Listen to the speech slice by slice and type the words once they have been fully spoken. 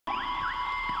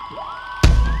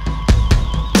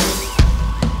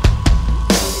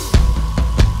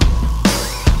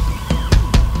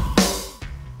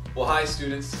Hi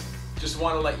students, just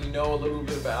want to let you know a little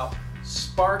bit about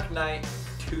Spark Night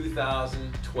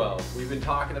 2012. We've been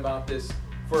talking about this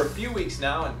for a few weeks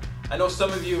now, and I know some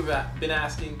of you have been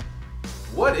asking,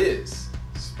 what is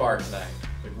Spark Night?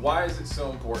 Like, why is it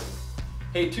so important?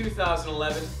 Hey,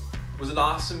 2011 was an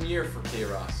awesome year for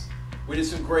Kairos. We did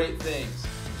some great things.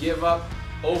 Give Up,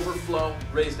 Overflow,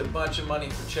 raised a bunch of money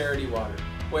for charity water.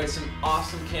 We had some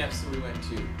awesome camps that we went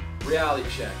to. Reality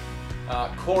Check,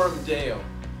 Coram Deo,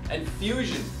 and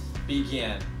Fusion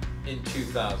began in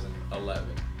 2011.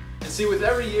 And see, with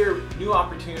every year, new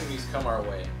opportunities come our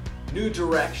way, new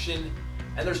direction,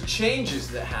 and there's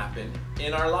changes that happen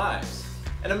in our lives.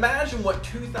 And imagine what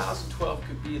 2012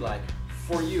 could be like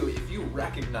for you if you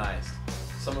recognized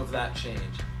some of that change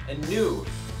and knew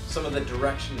some of the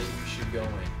direction that you should go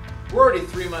in. We're already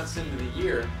 3 months into the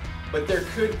year, but there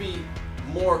could be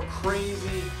more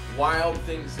crazy, wild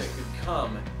things that could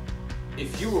come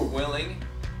if you were willing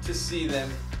to see them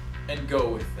and go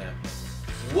with them.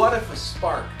 What if a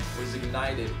spark was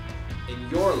ignited in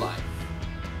your life?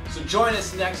 So join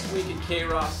us next week at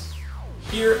Kairos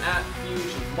here at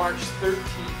Fusion, March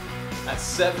 13th at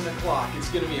 7 o'clock. It's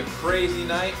going to be a crazy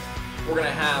night. We're going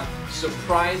to have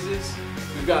surprises.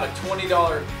 We've got a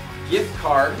 $20 gift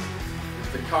card.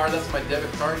 The card, that's my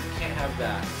debit card, you can't have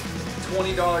that.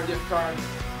 $20 gift card.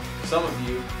 Some of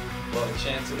you will have a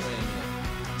chance at winning it.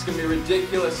 It's going to be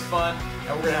ridiculous fun,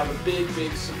 and we're going to have a big,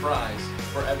 big surprise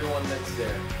for everyone that's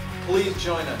there. Please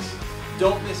join us.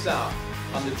 Don't miss out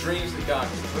on the dreams that God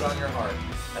can put on your heart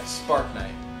at Spark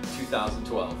Night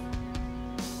 2012.